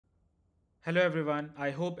Hello everyone, I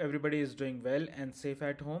hope everybody is doing well and safe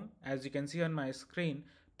at home. As you can see on my screen,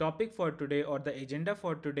 topic for today or the agenda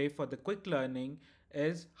for today for the quick learning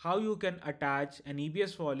is how you can attach an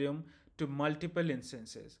EBS volume to multiple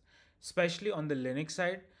instances, especially on the Linux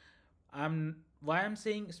side. Why I'm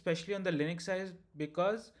saying especially on the Linux side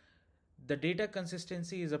because the data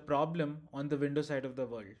consistency is a problem on the Windows side of the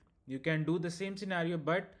world. You can do the same scenario,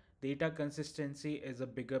 but data consistency is a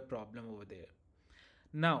bigger problem over there.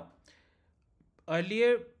 Now,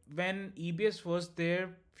 earlier when EBS was there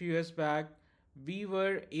few years back, we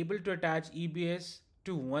were able to attach EBS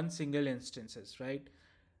to one single instances, right?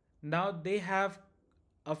 Now they have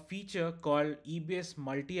a feature called EBS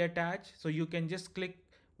Multi-Attach. So you can just click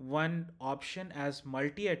one option as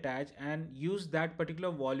multi-attach and use that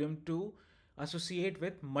particular volume to associate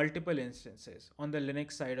with multiple instances on the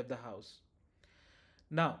Linux side of the house.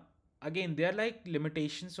 Now, again, there are like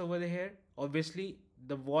limitations over here. Obviously,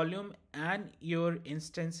 the volume and your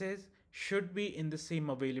instances should be in the same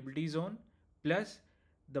availability zone. Plus,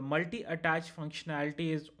 the multi-attach functionality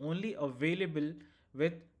is only available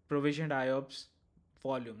with provisioned IOPS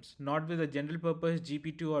volumes, not with a general purpose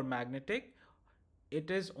GP2 or magnetic. It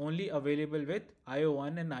is only available with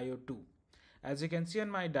IO1 and IO2. As you can see on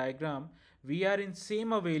my diagram, we are in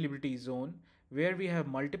same availability zone where we have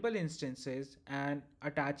multiple instances and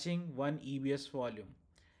attaching one EBS volume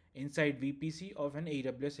inside VPC of an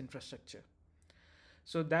AWS infrastructure.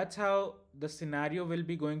 So that's how the scenario will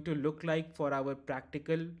be going to look like for our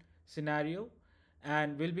practical scenario,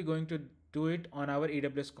 and we'll be going to do it on our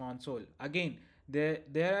AWS console. Again, there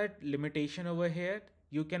are limitation over here.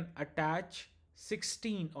 You can attach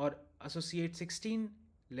 16 or associate 16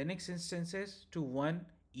 Linux instances to one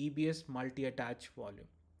EBS multi-attach volume.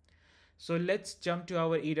 So let's jump to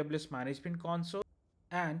our AWS management console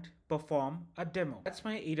and perform a demo. That's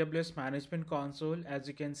my AWS management console. As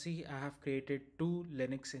you can see, I have created two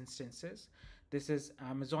Linux instances. This is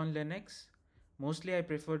Amazon Linux. Mostly I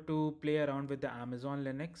prefer to play around with the Amazon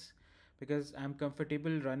Linux because I'm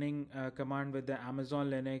comfortable running a command with the Amazon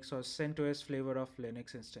Linux or CentOS flavor of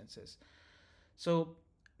Linux instances. So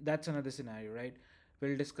that's another scenario, right?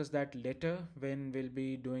 We'll discuss that later when we'll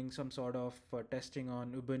be doing some sort of testing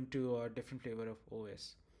on Ubuntu or different flavor of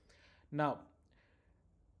OS. Now,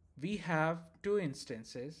 we have two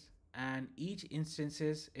instances and each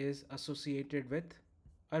instances is associated with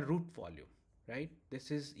a root volume, right?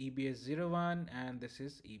 This is EBS01 and this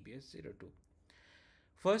is EBS02.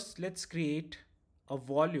 First, let's create a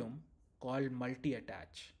volume called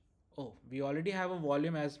multi-attach. Oh, we already have a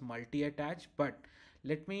volume as multi-attach, but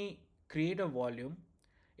let me create a volume.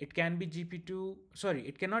 It can be GP2, sorry,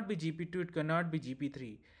 it cannot be GP2, it cannot be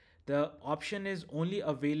GP3. The option is only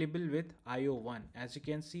available with IO1. As you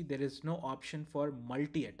can see, there is no option for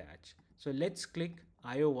multi-attach. So let's click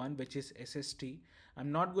IO1, which is SST.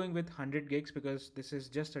 I'm not going with 100 gigs because this is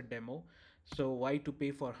just a demo. So why to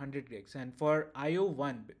pay for 100 gigs? And for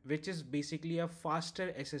IO1, which is basically a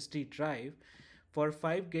faster SSD drive, for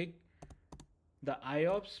 5 gig, the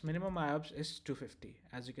IOPS, minimum IOPS is 250,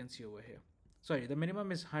 as you can see over here. Sorry, the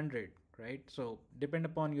minimum is 100, right? So depend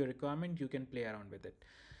upon your requirement, you can play around with it.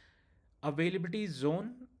 Availability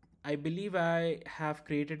zone, I believe I have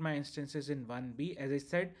created my instances in 1B. As I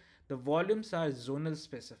said, the volumes are zonal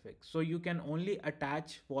specific. So you can only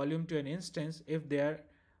attach volume to an instance if they are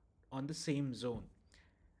on the same zone.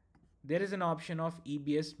 There is an option of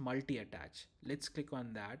EBS multi-attach. Let's click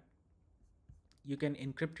on that. You can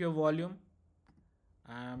encrypt your volume.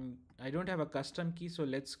 I don't have a custom key, so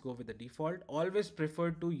let's go with the default. Always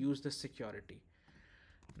prefer to use the security.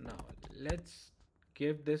 Now let's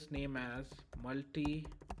give this name as multi-attach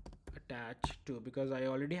 2 because I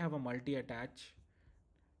already have a multi-attach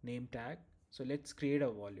name tag. So let's create a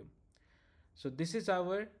volume. So this is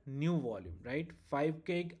our new volume, right? 5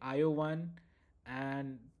 gig IO1,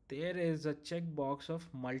 and there is a checkbox of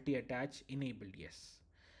multi-attach enabled. Yes.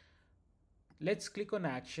 Let's click on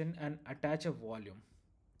action and attach a volume.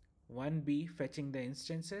 1B, fetching the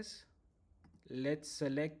instances. Let's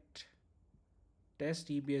select test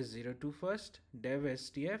EBS02 first, dev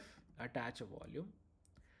STF, attach a volume.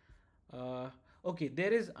 Okay,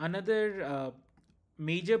 there is another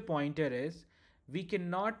major pointer is we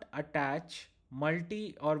cannot attach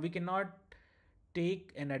multi, or we cannot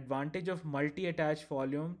take an advantage of multi-attach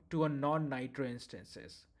volume to a non-nitro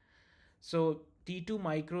instances. So T2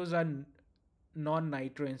 micros are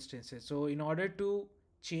non-nitro instances. So in order to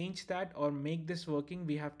change that or make this working,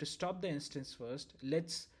 we have to stop the instance first.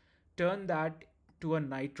 Let's turn that to a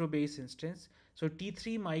nitro based instance. So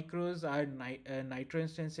T3 micros are nitro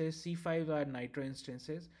instances, C5 are nitro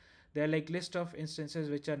instances. There are like list of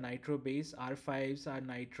instances which are nitro based. R5s are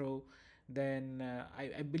nitro. Then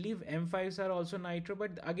I believe M5s are also Nitro,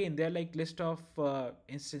 but again, they're like list of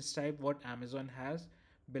instance type what Amazon has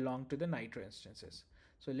belong to the Nitro instances.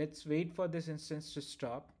 So let's wait for this instance to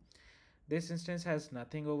stop. This instance has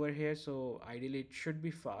nothing over here, so ideally it should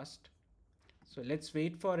be fast. So let's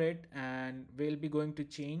wait for it, and we'll be going to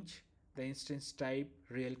change the instance type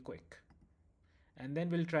real quick. And then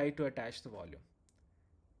we'll try to attach the volume.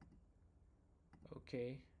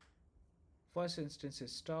 Okay. First instance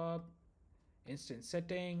is stop, instance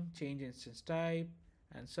setting, change instance type,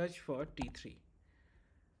 and search for T3.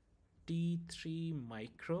 T3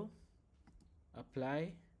 micro,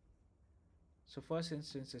 apply. So first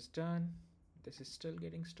instance is done. This is still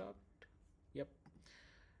getting stopped. Yep.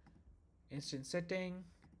 Instance setting,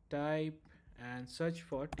 type, and search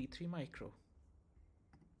for T3 micro.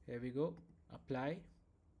 Here we go, apply.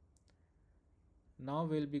 Now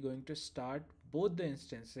we'll be going to start both the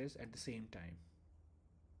instances at the same time.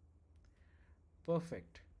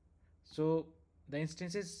 Perfect. So the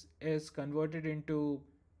instances is converted into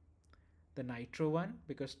the Nitro one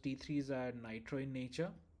because T3s are Nitro in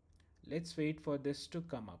nature. Let's wait for this to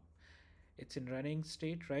come up. It's in running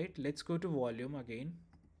state, right? Let's go to volume again.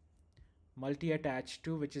 Multi-attach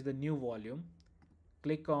to, which is the new volume.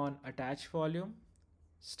 Click on attach volume.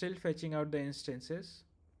 Still fetching out the instances.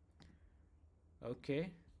 Okay,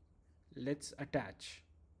 let's attach.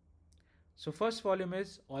 So first volume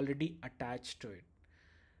is already attached to it.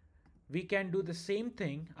 We can do the same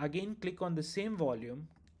thing. Again, click on the same volume,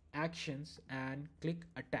 actions, and click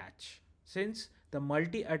attach. Since the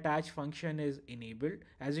multi-attach function is enabled,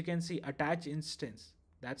 as you can see, attach instance,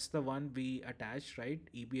 that's the one we attached, right?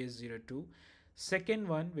 EBS 02. Second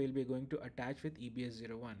one we'll be going to attach with EBS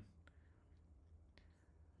 01.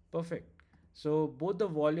 Perfect. So both the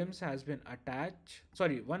volumes has been attached.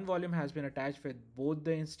 Sorry, one volume has been attached with both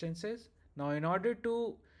the instances. Now in order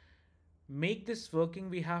to make this working,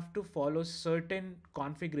 we have to follow certain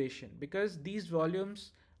configuration because these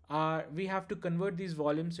volumes are, we have to convert these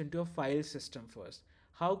volumes into a file system first.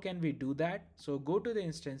 How can we do that? So go to the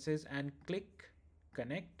instances and click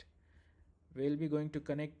connect. We'll be going to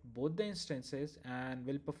connect both the instances and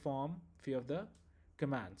we'll perform few of the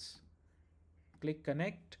commands. Click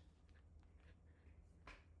connect.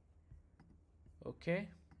 Okay.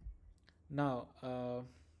 Now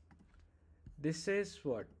this is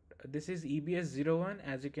what? This is EBS 01.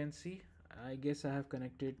 As you can see, I guess I have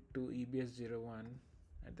connected to EBS 01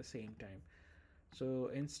 at the same time.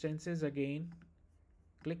 So instances again,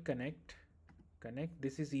 click connect, connect.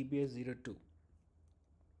 This is EBS 02.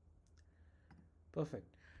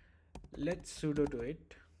 Perfect. Let's sudo to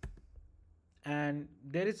it. And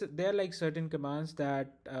there are like certain commands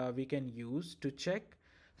that we can use to check.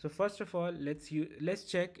 So first of all, let's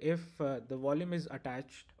check if the volume is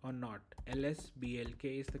attached or not. lsblk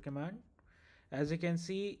is the command. As you can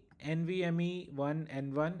see,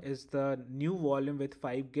 NVMe1N1 is the new volume with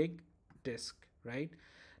 5 gig disk, right?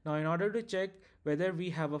 Now in order to check whether we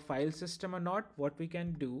have a file system or not, what we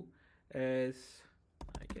can do is,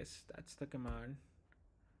 I guess that's the command.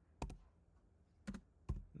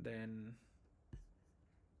 Then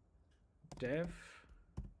def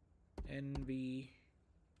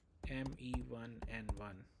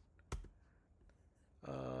NVMe1N1.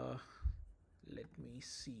 Let me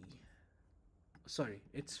see. Sorry,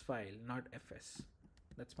 it's file, not fs.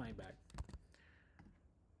 That's my bad.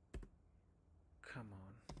 Come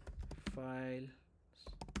on. File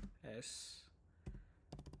s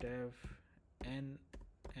dev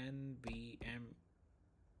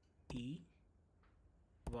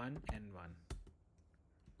NVMe1N1.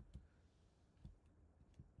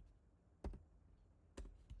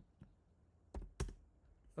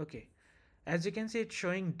 Okay, as you can see, it's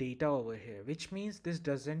showing data over here, which means this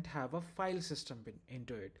doesn't have a file system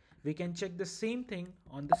into it. We can check the same thing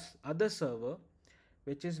on this other server,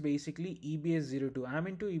 which is basically EBS 02. I'm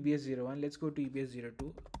into EBS 01. Let's go to EBS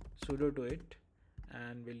 02, sudo to it,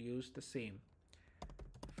 and we'll use the same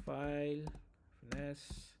file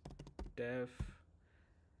nes def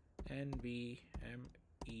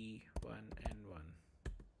NVMe1N1.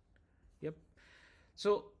 Yep.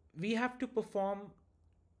 So we have to perform,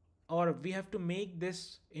 or we have to make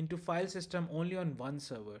this into file system only on one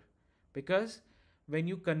server, because when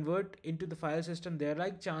you convert into the file system, there are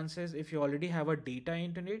like chances if you already have a data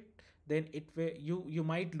into it, then you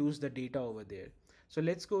might lose the data over there. So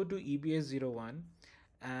let's go to EBS 01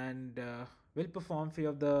 and we'll perform few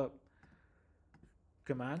of the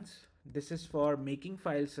commands. This is for making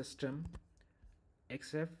file system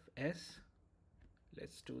xfs.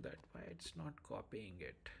 Let's do that. Why it's not copying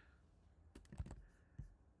it?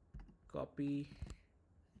 Copy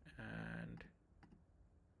and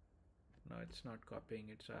No, it's not copying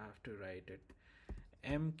it, so I have to write it.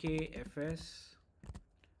 mkfs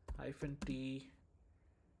 -t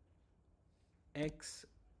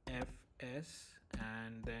xfs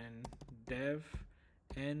and then dev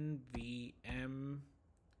nvm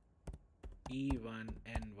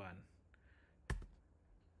e1n1.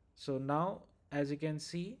 So now, as you can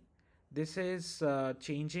see, this is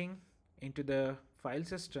changing into the file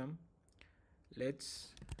system.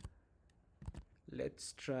 Let's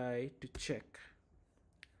try to check.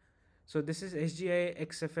 So this is SGI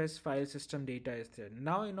XFS file system data is there.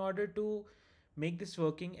 Now in order to make this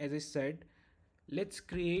working, as I said, let's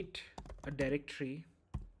create a directory,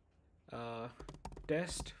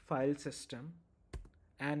 test file system,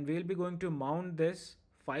 and we'll be going to mount this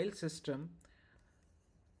file system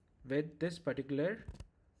with this particular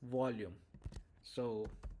volume. So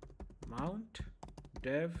mount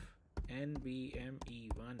dev nvm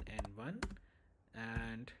e1n1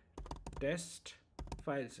 and test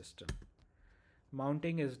file system.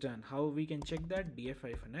 Mounting is done. How we can check that?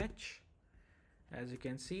 df-h. As you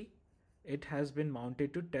can see, it has been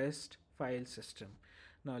mounted to test file system.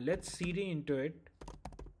 Now let's cd into it,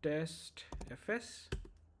 testfs,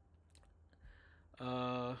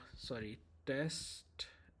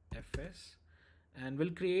 testfs, and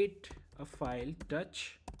we'll create a file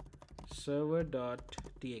touch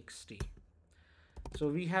server.txt. So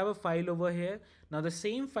we have a file over here. Now the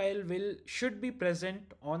same file should be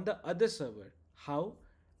present on the other server. How?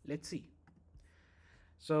 Let's see.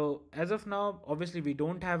 So as of now, obviously we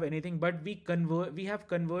don't have anything, but we have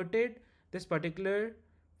converted this particular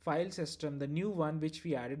file system, the new one which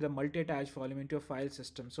we added, the multi-attach volume, into a file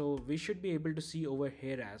system. So we should be able to see over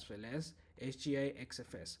here as well as SGI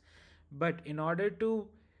XFS. But in order to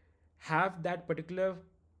have that particular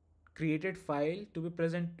created file to be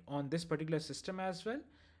present on this particular system as well,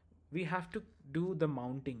 we have to do the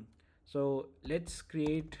mounting. So let's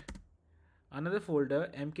create another folder,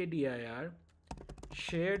 mkdir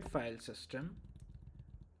shared file system.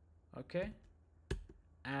 Okay,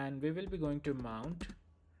 and we will be going to mount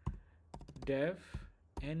dev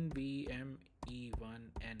nvm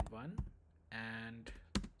e1n1 and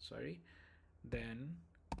then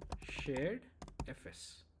shared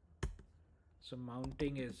fs. So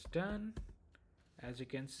mounting is done. As you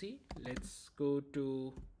can see, let's go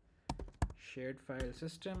to shared file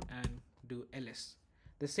system and do ls.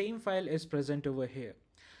 The same file is present over here.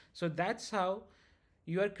 So that's how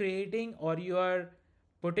you are creating, or you are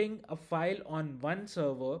putting a file on one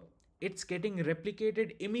server. It's getting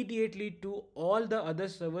replicated immediately to all the other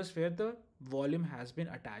servers where the volume has been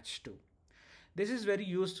attached to. This is very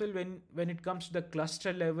useful when it comes to the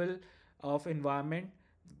cluster level of environment,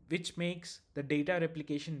 which makes the data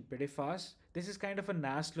replication pretty fast. This is kind of a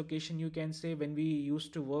NAS location, you can say, when we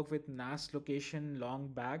used to work with NAS location long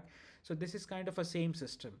back. So this is kind of a same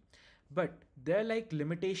system, but there are like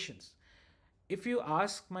limitations. If you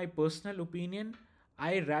ask my personal opinion,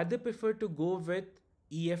 I rather prefer to go with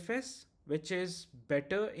EFS, which is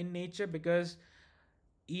better in nature, because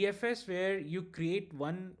EFS, where you create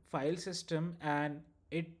one file system and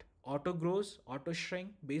it auto grows, auto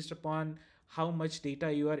shrink based upon how much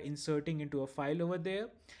data you are inserting into a file over there,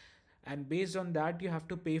 and based on that you have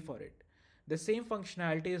to pay for it. The same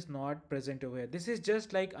functionality is not present over here. This is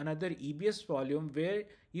just like another EBS volume where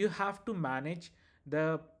you have to manage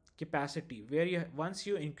the capacity, where once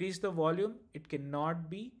you increase the volume, it cannot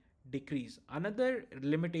be decreased. Another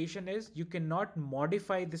limitation is you cannot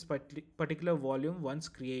modify this particular volume once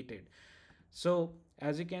created. So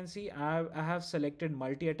as you can see, I have selected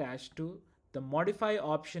multi-attach to. The modify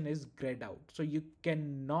option is grayed out, so you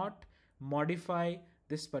cannot modify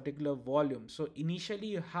this particular volume. So initially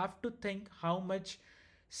you have to think how much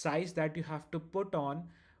size that you have to put on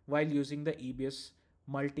while using the EBS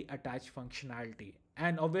multi-attach functionality.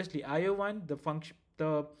 And obviously IO1,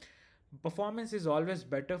 the performance is always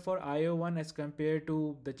better for IO1 as compared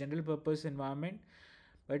to the general purpose environment,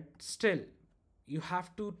 but still you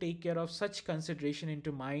have to take care of such consideration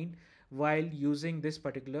into mind while using this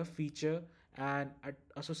particular feature and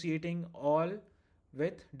associating all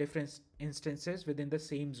with different instances within the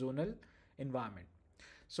same zonal environment.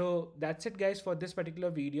 So that's it guys for this particular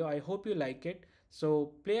video. I hope you like it.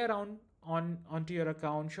 So play around onto your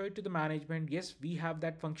account, show it to the management. Yes, we have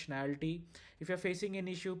that functionality. If you're facing an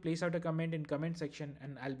issue, place out a comment in comment section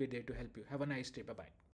and I'll be there to help you. Have a nice day. Bye bye.